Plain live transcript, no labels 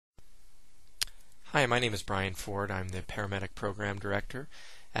Hi, my name is Brian Ford. I'm the Paramedic Program Director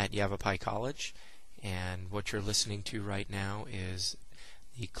at Yavapai College, and what you're listening to right now is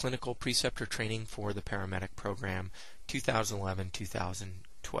the Clinical Preceptor Training for the Paramedic Program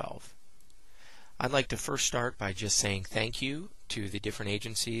 2011-2012. I'd like to first start by just saying thank you to the different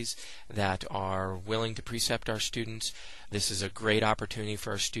agencies that are willing to precept our students. This is a great opportunity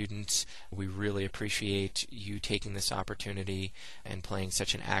for our students. We really appreciate you taking this opportunity and playing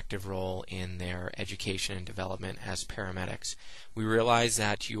such an active role in their education and development as paramedics. We realize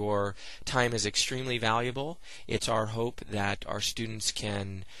that your time is extremely valuable. It's our hope that our students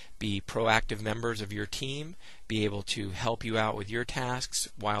can be proactive members of your team, be able to help you out with your tasks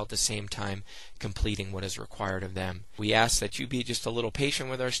while at the same time completing what is required of them. We ask that you be just a little patient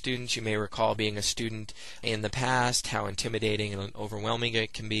with our students. You may recall being a student in the past, how intimidating and overwhelming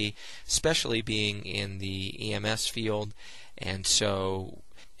it can be, especially being in the EMS field, and so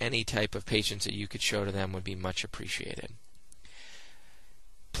any type of patience that you could show to them would be much appreciated.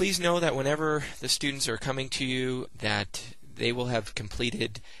 Please know that whenever the students are coming to you, that they will have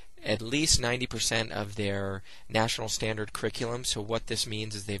completed at least 90% of their national standard curriculum. So what this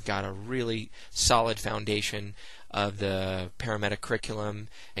means is they've got a really solid foundation of the paramedic curriculum,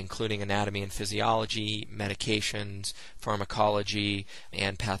 including anatomy and physiology, medications, pharmacology,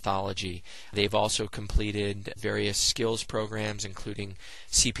 and pathology. They've also completed various skills programs, including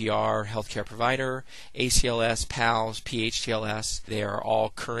CPR, healthcare provider, ACLS, PALS, PHTLS. They are all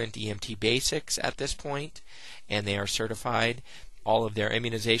current EMT basics at this point, and they are certified. All of their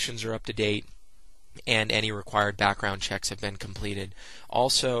immunizations are up to date, and any required background checks have been completed.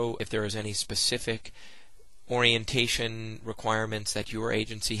 Also, if there is any specific orientation requirements that your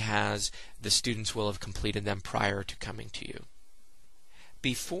agency has, the students will have completed them prior to coming to you.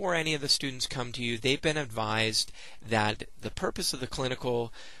 Before any of the students come to you, they've been advised that the purpose of the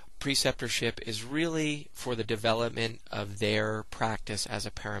clinical preceptorship is really for the development of their practice as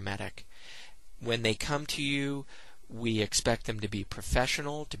a paramedic. When they come to you, we expect them to be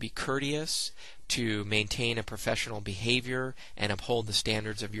professional, to be courteous, to maintain a professional behavior and uphold the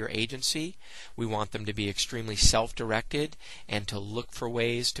standards of your agency. We want them to be extremely self-directed and to look for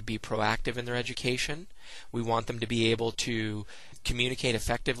ways to be proactive in their education. We want them to be able to communicate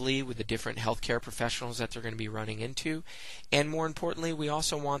effectively with the different healthcare professionals that they're going to be running into. And more importantly, we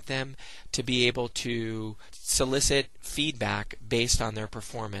also want them to be able to solicit feedback based on their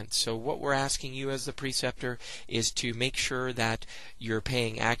performance. So what we're asking you as the preceptor is to make sure that you're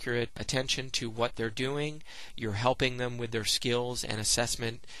paying accurate attention to what they're doing, you're helping them with their skills and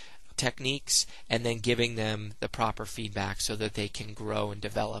assessment techniques, and then giving them the proper feedback so that they can grow and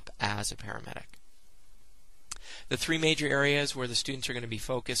develop as a paramedic. The three major areas where the students are going to be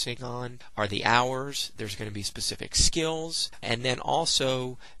focusing on are the hours, there's going to be specific skills, and then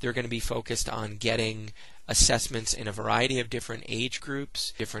also they're going to be focused on getting assessments in a variety of different age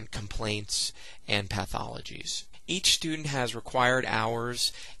groups, different complaints, and pathologies. Each student has required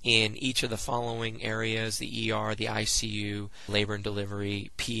hours in each of the following areas: the ER, the ICU, labor and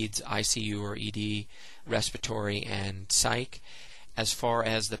delivery, PEDS, ICU or ED, respiratory, and psych. As far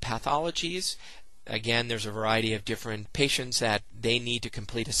as the pathologies, again, there's a variety of different patients that they need to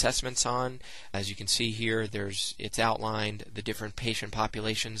complete assessments on. As you can see here, it's outlined the different patient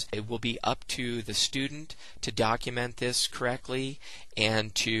populations. It will be up to the student to document this correctly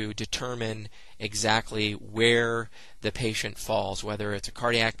and to determine exactly where the patient falls, whether it's a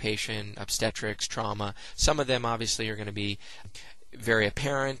cardiac patient, obstetrics, trauma. Some of them obviously are going to be very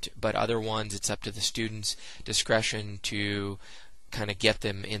apparent, but other ones it's up to the student's discretion to kind of get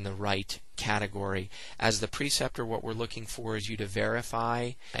them in the right category. As the preceptor, what we're looking for is you to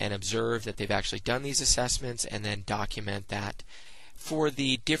verify and observe that they've actually done these assessments and then document that. For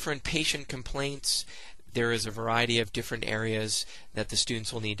the different patient complaints, there is a variety of different areas that the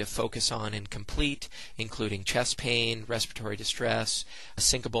students will need to focus on and complete, including chest pain, respiratory distress,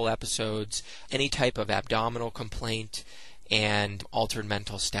 syncopal episodes, any type of abdominal complaint, and altered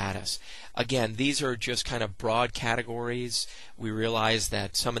mental status. Again, these are just kind of broad categories. We realize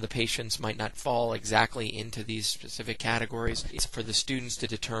that some of the patients might not fall exactly into these specific categories. It's for the students to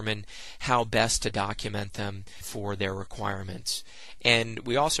determine how best to document them for their requirements. And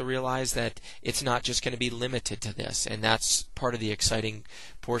we also realize that it's not just going to be limited to this, and that's part of the exciting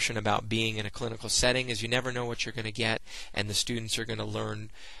portion about being in a clinical setting, is you never know what you're going to get, and the students are going to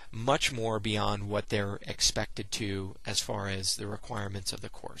learn much more beyond what they're expected to as far as the requirements of the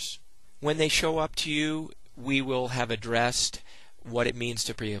course. When they show up to you, we will have addressed what it means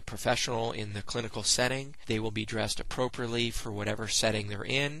to be a professional in the clinical setting. They will be dressed appropriately for whatever setting they're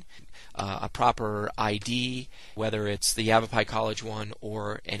in. A proper ID, whether it's the Yavapai College one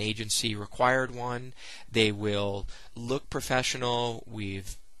or an agency required one. They will look professional.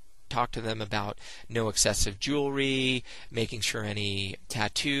 We've talked to them about no excessive jewelry, making sure any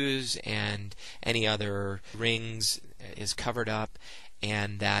tattoos and any other rings is covered up,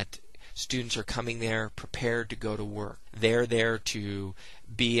 and that students are coming there prepared to go to work. They're there to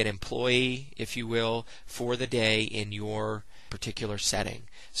be an employee, if you will, for the day in your particular setting.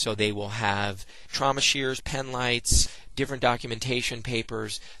 So they will have trauma shears, pen lights, different documentation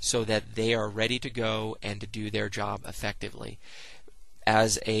papers, so that they are ready to go and to do their job effectively.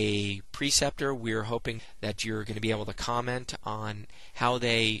 As a preceptor, we're hoping that you're going to be able to comment on how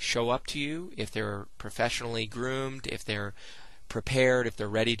they show up to you, if they're professionally groomed, if they're prepared, if they're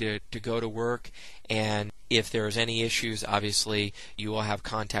ready to go to work, and if there's any issues, obviously you will have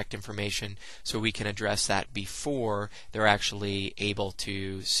contact information so we can address that before they're actually able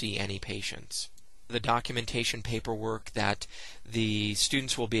to see any patients. The documentation paperwork that the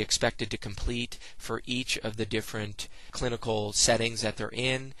students will be expected to complete for each of the different clinical settings that they're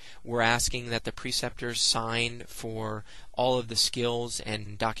in. We're asking that the preceptors sign for all of the skills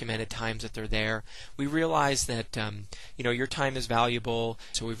and documented times that they're there. We realize that your time is valuable,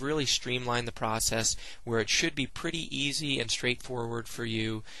 so we've really streamlined the process where it should be pretty easy and straightforward for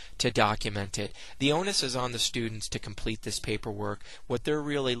you to document it. The onus is on the students to complete this paperwork. What they're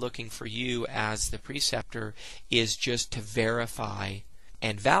really looking for you as the preceptor is just to verify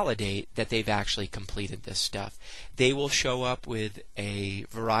and validate that they've actually completed this stuff. They will show up with a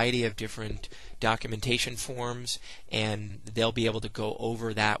variety of different documentation forms, and they'll be able to go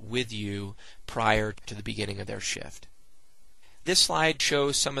over that with you prior to the beginning of their shift. This slide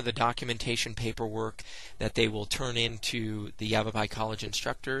shows some of the documentation paperwork that they will turn into the Yavapai College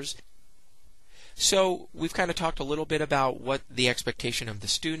instructors. So we've kind of talked a little bit about what the expectation of the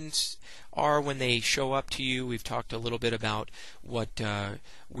students are when they show up to you. We've talked a little bit about what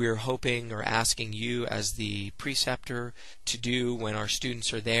we're hoping or asking you as the preceptor to do when our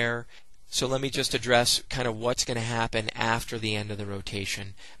students are there. So let me just address kind of what's going to happen after the end of the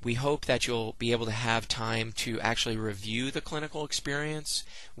rotation. We hope that you'll be able to have time to actually review the clinical experience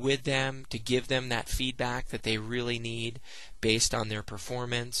with them, to give them that feedback that they really need based on their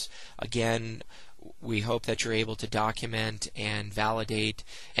performance. Again, we hope that you're able to document and validate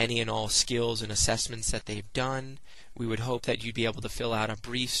any and all skills and assessments that they've done. We would hope that you'd be able to fill out a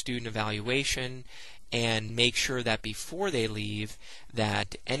brief student evaluation and make sure that before they leave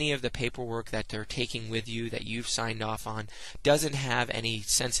that any of the paperwork that they're taking with you that you've signed off on doesn't have any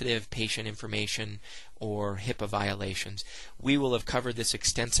sensitive patient information or HIPAA violations. We will have covered this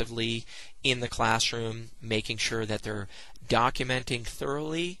extensively in the classroom, making sure that they're documenting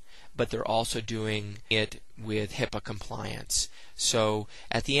thoroughly, but they're also doing it with HIPAA compliance. So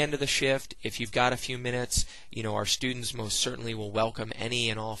at the end of the shift, if you've got a few minutes, our students most certainly will welcome any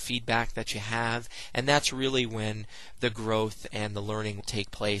and all feedback that you have, and that's really when the growth and the learning will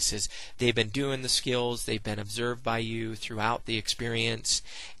take place. Is they've been doing the skills, they've been observed by you throughout the experience,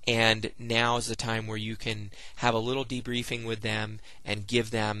 and now is the time where you can have a little debriefing with them and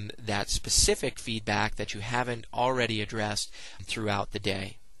give them that specific feedback that you haven't already addressed throughout the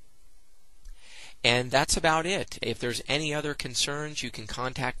day. And that's about it. If there's any other concerns, you can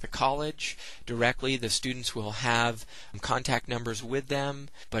contact the college directly. The students will have contact numbers with them.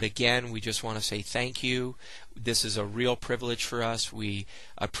 But again, we just want to say thank you. This is a real privilege for us. We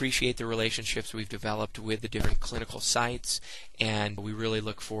appreciate the relationships we've developed with the different clinical sites, and we really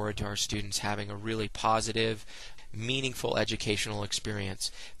look forward to our students having a really positive, meaningful educational experience.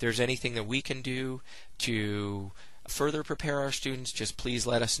 If there's anything that we can do to further prepare our students, just please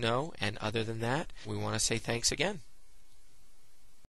let us know. And other than that, we want to say thanks again.